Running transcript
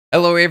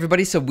Hello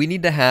everybody, so we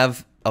need to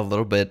have a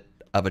little bit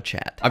of a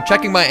chat. I'm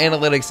checking my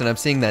analytics and I'm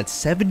seeing that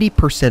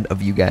 70%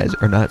 of you guys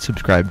are not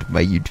subscribed to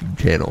my YouTube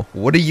channel.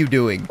 What are you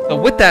doing?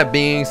 So with that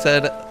being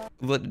said,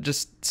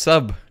 just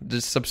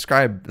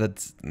subscribe.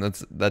 That's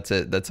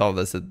it. That's all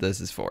this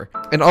is for.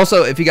 And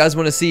also, if you guys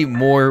want to see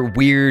more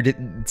weird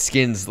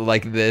skins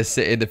like this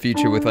in the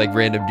future with like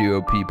random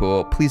duo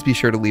people, please be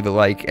sure to leave a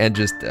like and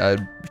just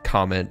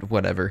comment,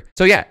 whatever.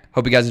 So yeah,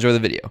 hope you guys enjoy the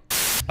video.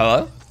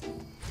 Hello?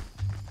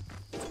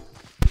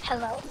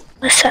 Hello.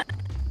 What's up?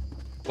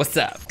 What's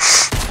up?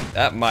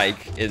 That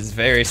mic is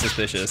very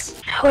suspicious.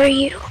 How are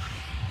you?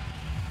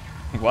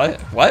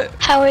 What? What?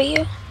 How are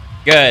you?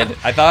 Good.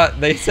 I thought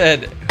they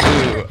said,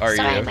 who are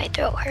Sorry, you? my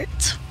throat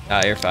hurts.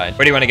 Ah, you're fine.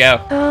 Where do you want to go?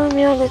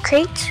 You want the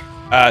crate?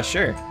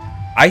 Sure.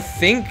 I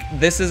think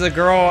this is a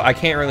girl. I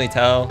can't really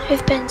tell.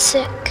 I've been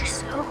sick,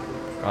 so.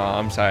 Oh,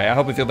 I'm sorry. I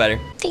hope you feel better.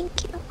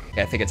 Thank you.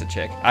 Yeah, I think it's a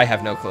chick. I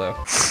have no clue.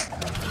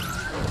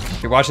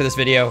 If you're watching this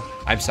video,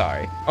 I'm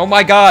sorry. Oh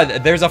my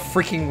god, there's a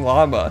freaking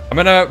llama. I'm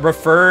gonna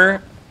refer.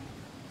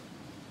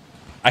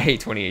 I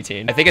hate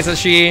 2018. I think it's a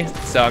she,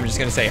 so I'm just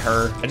gonna say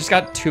her. I just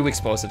got 2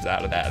 explosives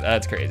out of that.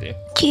 That's crazy.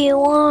 Do you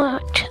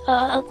want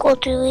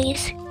gold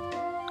release?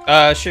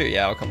 Sure,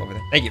 yeah, I'll come over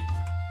there. Thank you.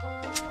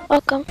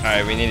 Welcome. All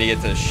right, we need to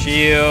get to the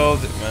shield.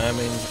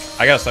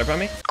 I got a slurp on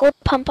me? Gold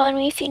pump on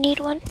me if you need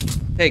one.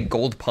 Hey,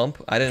 gold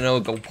pump? I didn't know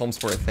gold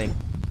pumps were a thing.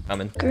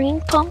 Coming.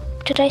 Green pump?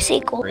 Did I say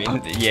gold Green?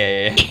 pump?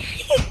 Yeah.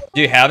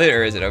 Do you have it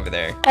or is it over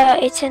there?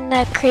 It's in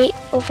that crate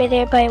over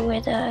there by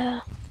where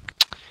the...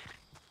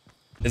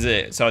 Is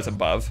it, so it's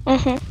above?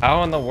 Mm-hmm.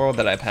 How in the world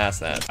did I pass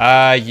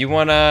that? You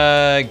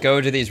wanna go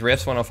to these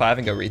rifts 105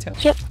 and go retail?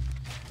 Yep.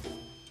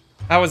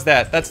 How was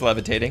that? That's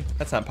levitating.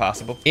 That's not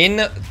possible.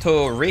 Into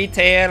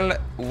retail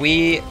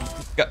we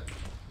go.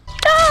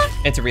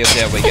 Into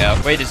retail we go.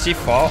 Wait, did she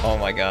fall? Oh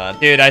my god.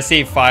 Dude, I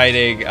see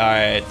fighting.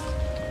 Alright.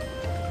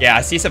 Yeah,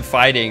 I see some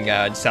fighting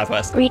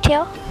southwest.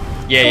 Retail?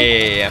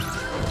 Yeah.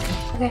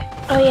 Okay,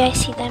 oh yeah, I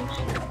see them.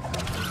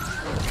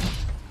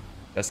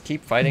 Just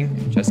keep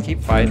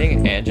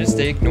fighting, and just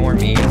ignore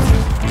me.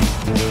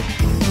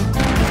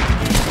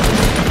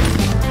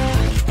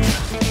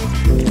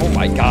 Oh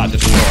my god,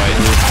 destroyed.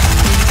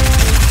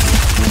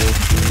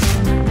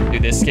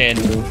 Dude, this skin,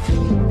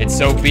 it's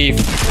so beef.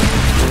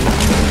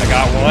 I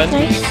got one.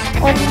 Nice.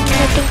 I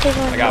think there's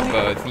one I got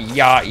more. both.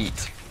 Yeah,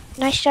 eat.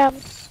 Nice job.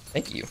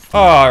 Thank you.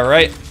 All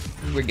right,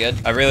 we're good.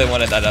 I really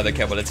wanted that other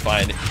kill, but it's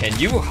fine. Can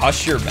you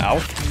hush your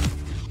mouth?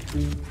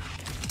 You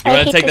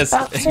want to take this?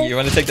 You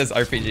want to take this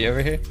RPG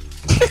over here?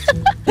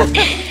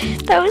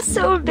 That was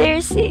so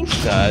embarrassing.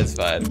 Nah, it's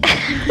fine.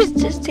 I was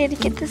just trying to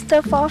get the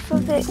stuff off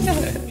of it.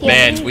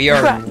 Man, we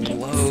are rockets.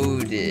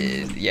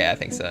 loaded. Yeah, I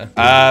think so.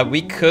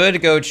 We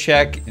could go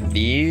check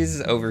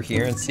these over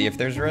here and see if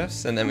there's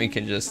rifts, and then we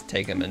can just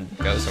take them and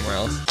go somewhere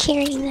else.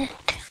 Carrying that.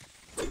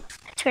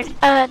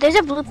 That's weird. There's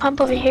a blue pump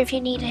over here if you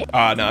need it. No,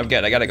 I'm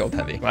good. I got a gold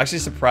heavy. I'm actually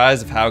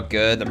surprised of how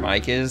good the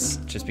mic is,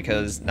 just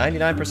because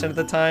 99% of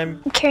the time.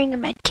 I'm carrying a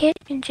med kit,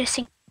 and just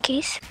in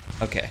case.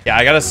 Okay. Yeah,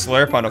 I got a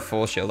slurp on a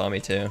full shield on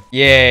me too.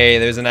 Yay,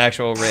 there's an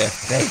actual rift.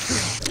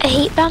 Thank you. I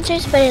hate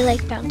bouncers, but I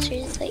like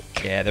bouncers. Like.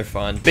 Yeah, they're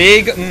fun.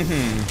 Big,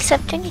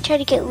 Except when you try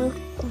to get loot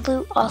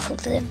off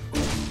of them.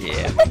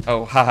 Yeah.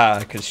 Oh, haha,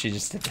 because she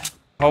just did that.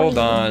 Hold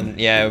on.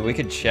 Yeah, we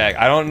could check.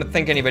 I don't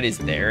think anybody's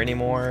there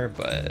anymore,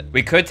 but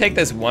we could take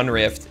this one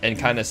rift and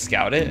kind of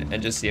scout it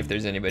and just see if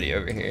there's anybody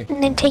over here.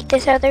 And then take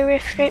this other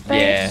rift right by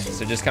Yeah, us.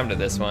 so just come to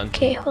this one.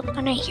 Okay, hold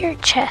on. I hear a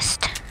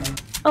chest.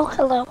 Oh,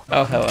 hello.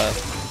 Oh, hello.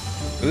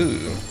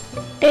 Ooh.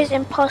 There's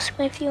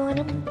impossible if you want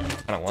them.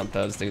 I don't want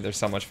those, dude. They're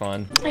so much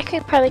fun. I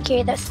could probably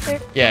carry that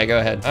slurp. Yeah, go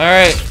ahead. All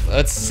right,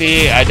 let's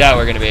see. I doubt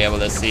we're going to be able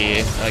to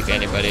see, like,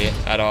 anybody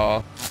at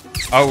all.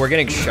 Oh, we're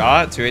getting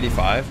shot?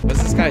 285?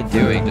 What's this guy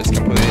doing? Just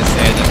completely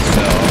standing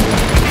still.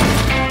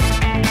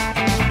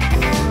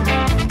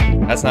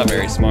 That's not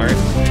very smart.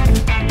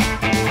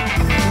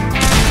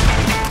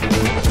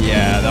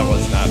 Yeah, that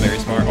was not very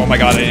smart. Oh my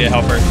god, I need a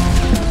helper.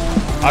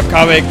 I'm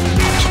coming.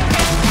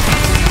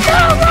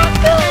 No, I'm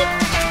good.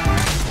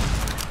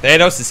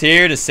 Thanos is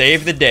here to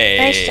save the day.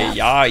 Nice job.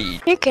 Yay.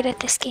 You're good at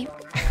this game.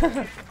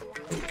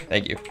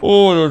 Thank you.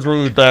 Oh, that was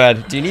really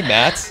bad. Do you need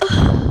mats?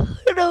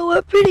 No,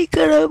 I'm pretty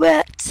good at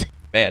mats.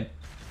 Man,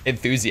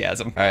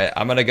 enthusiasm. All right,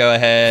 I'm gonna go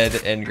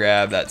ahead and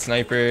grab that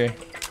sniper.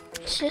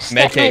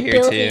 Medkit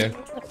here too.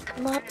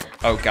 Come up.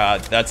 Oh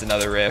god, that's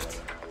another rift.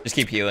 Just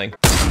keep healing.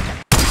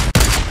 9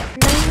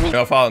 minutes.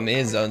 Don't follow me,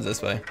 his zone's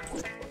this way.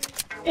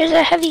 There's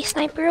a heavy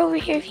sniper over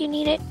here if you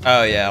need it.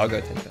 Oh yeah, I'll go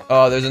take that.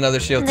 Oh, there's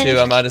another shield And then too. if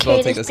I might you as well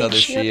carry take this this big other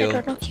shield, I shield.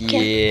 don't know if you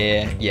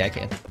can. Yeah, I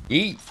can.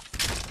 Eat.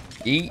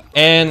 Eat.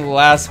 And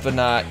last but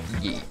not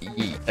yeet.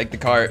 Take the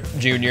cart,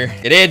 Junior.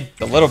 Get in.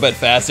 A little bit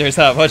faster. It's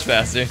not much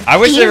faster. I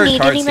wish there were carts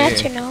Do you need any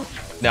mats here. or no?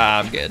 Nah,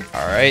 I'm good.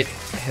 All right.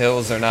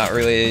 Hills are not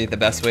really the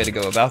best way to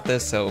go about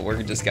this, so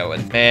we're just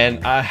going.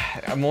 Man,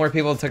 more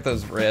people took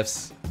those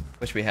rifts.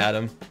 Wish we had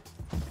them.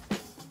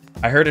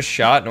 I heard a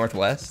shot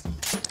northwest.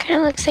 Kind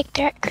of looks like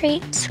they're at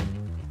crates.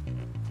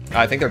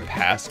 I think they're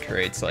past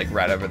crates, like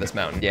right over this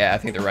mountain. Yeah, I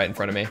think they're right in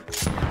front of me.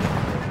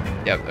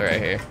 Yep, they're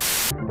right here.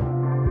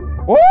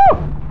 Woo!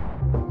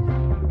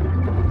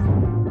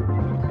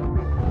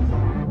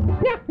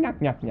 Nyah, nyah,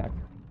 nyah, nyah.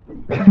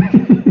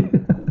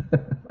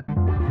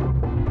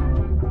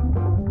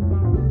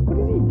 What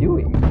is he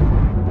doing?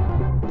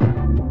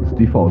 This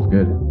default is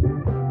good.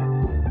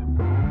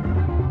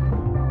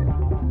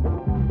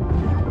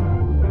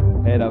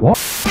 Head up. What?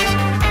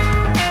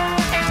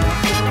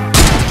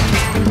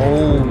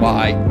 Oh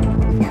my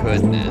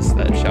goodness,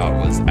 that shot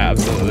was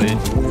absolutely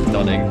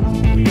stunning.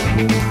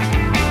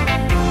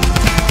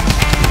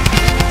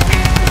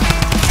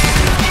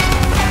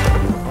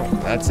 Oh,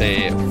 that's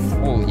a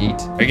full yeet.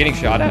 Are you getting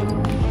shot at?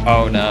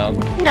 Oh no.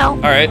 No.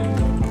 All right,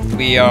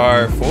 we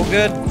are full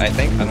good, I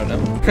think. I don't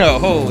know. Oh,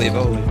 holy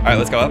moly. All right,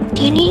 let's go up.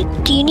 Do you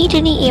need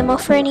any ammo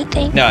for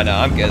anything? No,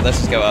 I'm good. Let's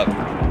just go up.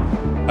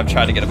 I'm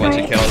trying to get a bunch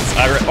of kills.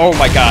 Oh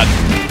my god.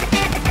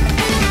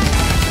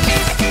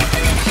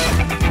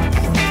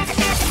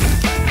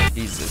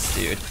 Jesus,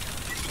 dude.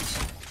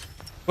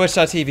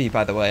 Twitch.tv,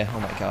 by the way. Oh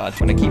my god.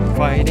 Wanna keep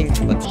fighting?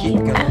 Let's keep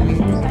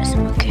going.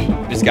 Okay.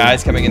 There's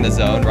guys coming in the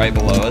zone right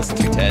below us.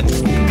 210.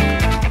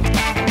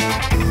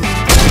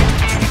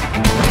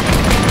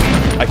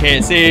 I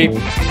can't see.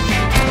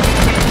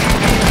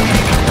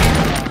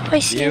 I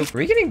see. Are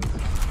we getting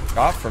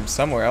shot from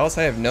somewhere else?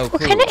 I have no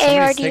clue. What kind of AR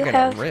Somebody's do you taking a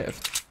have?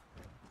 rift.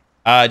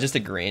 Just a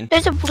green.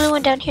 There's a blue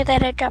one down here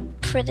that I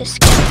dropped for this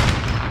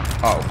guy.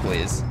 Oh,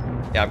 please.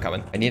 Yeah, I'm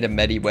coming. I need a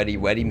medi.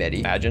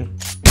 Imagine.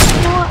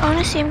 You know what?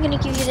 Honestly, I'm gonna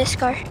give you this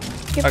scar.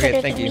 You're Okay,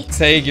 better thank than you. me.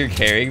 Saying you're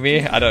carrying me?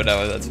 I don't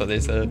know. That's what they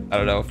said. I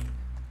don't know.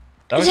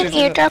 There's an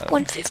airdrop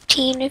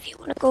 115 if you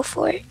want to go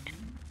for it.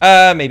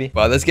 Maybe.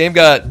 Well, this game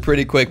got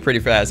pretty quick, pretty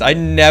fast. I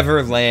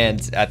never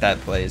land at that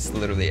place,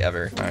 literally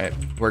ever. All right,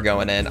 we're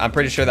going in. I'm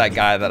pretty sure that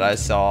guy that I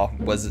saw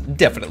was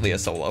definitely a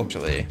solo.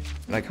 Actually,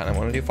 what I kind of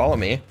want to do, follow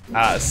me.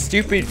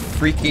 Stupid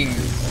freaking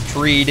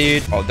tree,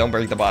 dude. Oh, don't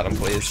break the bottom,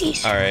 please.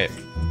 Jeez. All right,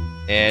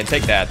 and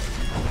take that.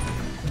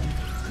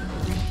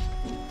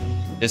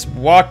 Just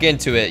walk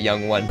into it,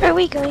 young one. Where are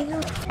we going?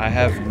 I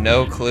have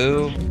no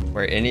clue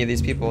where any of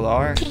these people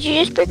are. Did you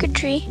just break a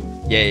tree?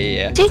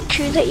 Yeah. Is it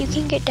true that you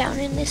can get down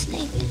in this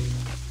thing?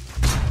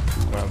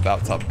 I'm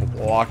about to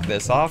block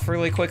this off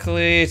really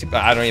quickly.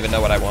 I don't even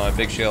know what I want.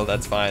 Big shield,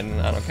 that's fine.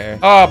 I don't care.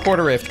 Oh,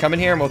 Porter Rift. Come in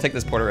here and we'll take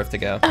this Porter Rift to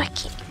go. Oh, I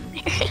can't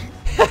get in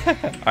there.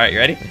 All right, you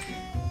ready?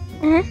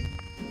 Mm-hmm.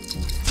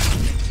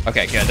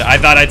 Okay, good. I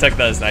thought I took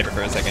the sniper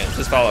for a second.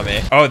 Just follow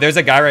me. Oh, there's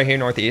a guy right here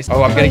northeast.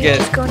 Oh, I'm gonna He's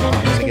get... going in.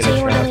 He's gonna say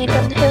you want to land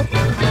on the hill.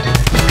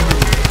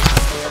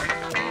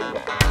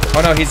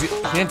 Oh no, he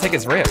didn't take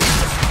his rift.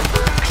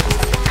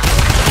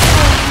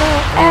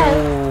 Oh,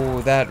 no.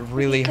 Oh, that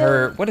really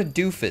hurt. What a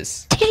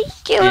doofus. Did he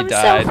kill He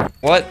himself? died.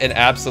 What an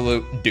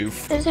absolute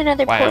doof. There's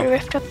another Wow. portal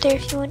rift up there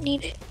if you would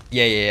need it.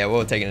 Yeah.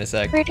 We'll take it in a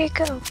sec. Where'd it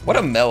go? What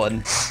a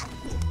melon.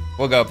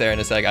 We'll go up there in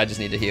a sec. I just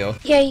need to heal.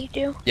 Yeah, you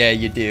do. Yeah,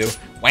 you do.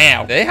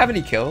 Wow. Do they have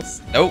any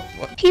kills? Nope.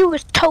 What? He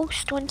was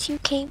toast once you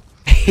came.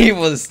 He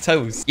was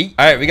toast. All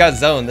right, we got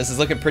zone. This is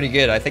looking pretty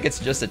good. I think it's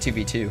just a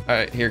 2v2. All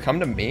right, here, come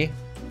to me.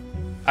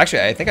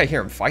 Actually, I think I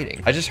hear him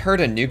fighting. I just heard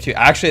a noob too.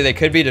 Actually, they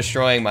could be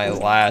destroying my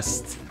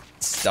last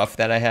stuff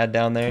that I had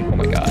down there. Oh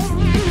my god.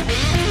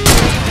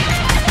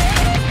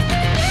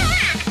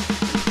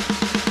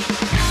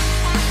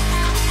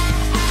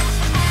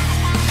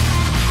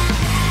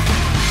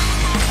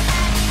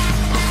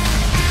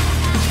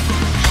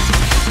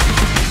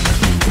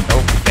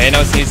 Oh,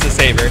 Thanos needs to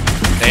save her.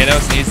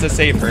 Thanos needs to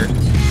save her.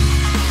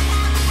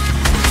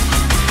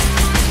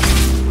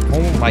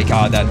 Oh my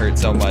god, that hurt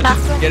so much.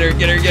 Get her.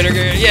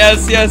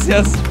 Yes.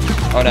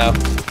 Oh no.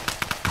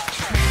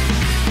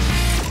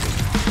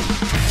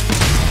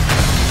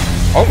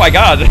 Oh my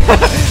god.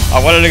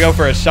 I wanted to go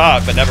for a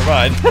shot, but never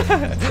mind.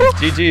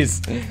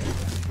 GG's.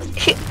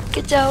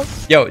 Good job.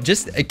 Yo,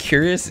 just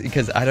curious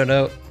because I don't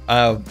know.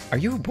 Are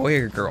you a boy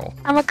or a girl?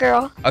 I'm a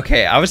girl.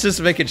 Okay, I was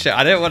just making sure.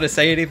 I didn't want to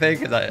say anything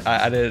because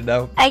I didn't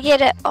know. I get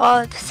it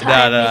all the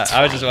time. No, It's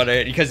I was just fine.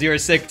 wondering because you were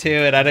sick too,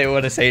 and I didn't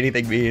want to say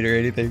anything mean or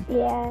anything.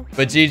 Yeah.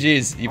 But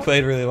GG's, you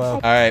played really well.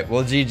 All right,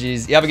 well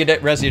GG's. You have a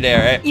good rest of your day,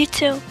 all right? You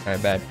too. All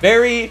right, bad.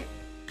 Very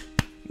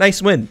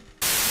nice win.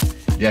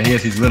 Yeah, he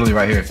is. He's literally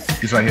right here.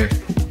 He's right here.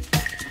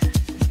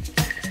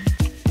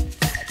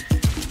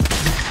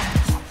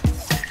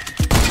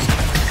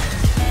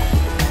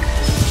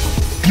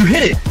 You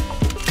hit it!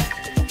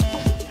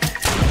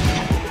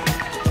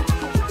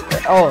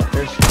 Oh,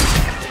 there's.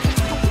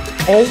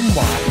 Oh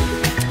my.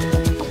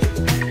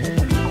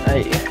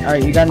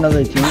 Alright, you got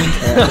another team? I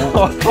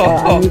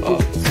need to-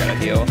 Gotta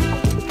heal.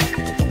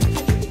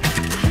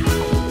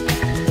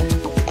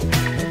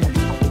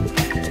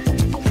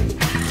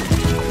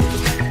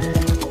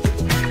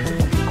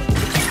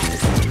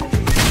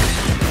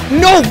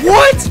 No,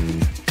 what?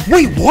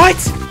 Wait, what?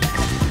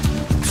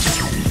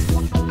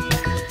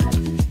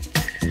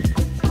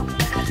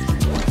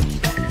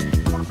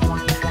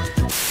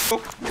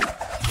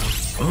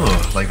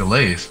 Ugh, like the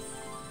Lays.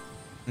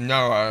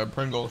 No,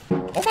 Pringles.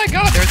 Oh my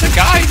god, there's a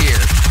guy here.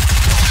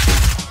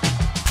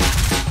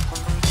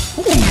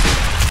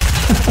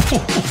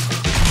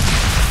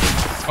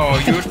 Oh,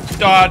 you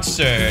thought,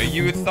 sir.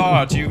 You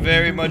thought. You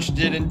very much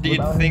did indeed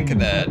think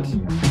that.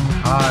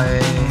 Hi.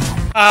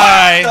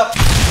 Hi.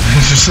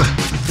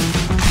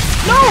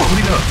 No!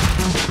 Where'd he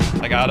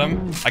go? I got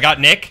him. I got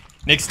Nick.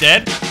 Nick's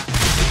dead.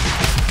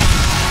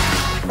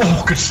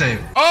 Oh, good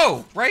save.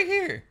 Oh, right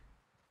here.